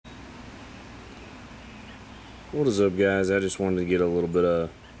What is up, guys? I just wanted to get a little bit of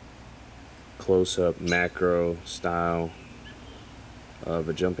close-up macro style of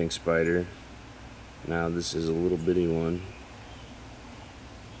a jumping spider. Now this is a little bitty one.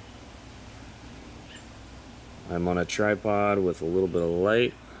 I'm on a tripod with a little bit of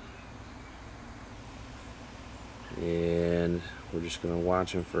light, and we're just going to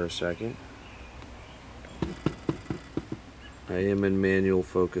watch him for a second. I am in manual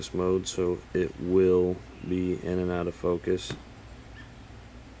focus mode, so it will be in and out of focus.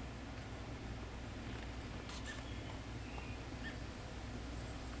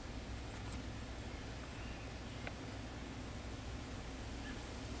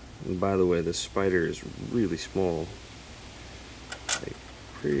 And by the way, this spider is really small, like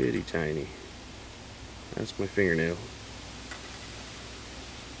pretty tiny. That's my fingernail.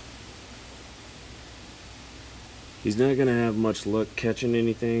 He's not going to have much luck catching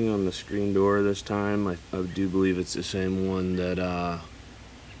anything on the screen door this time. I do believe it's the same one that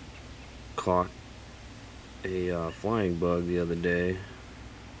caught a flying bug the other day.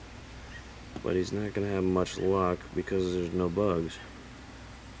 But he's not going to have much luck because there's no bugs.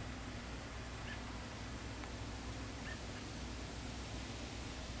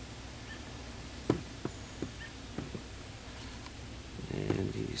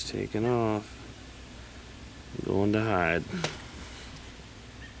 And he's taking off. Going to hide.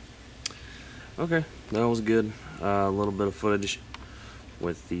 Okay, that was good. A little bit of footage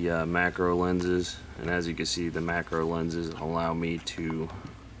with the macro lenses, and as you can see, the macro lenses allow me to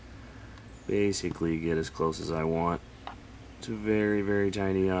basically get as close as I want to very, very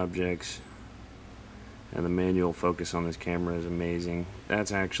tiny objects. And the manual focus on this camera is amazing.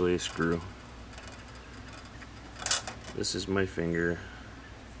 That's actually a screw. This is my finger.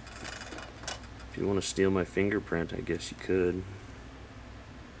 If you want to steal my fingerprint, I guess you could.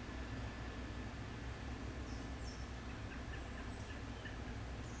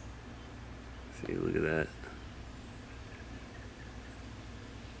 See, look at that.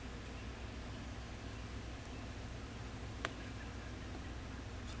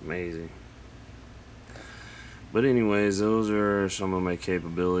 It's amazing. But anyways, those are some of my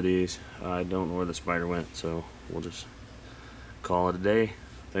capabilities. I don't know where the spider went, so we'll just call it a day.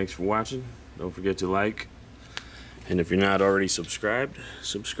 Thanks for watching. Don't forget to like, and if you're not already subscribed,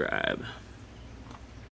 subscribe.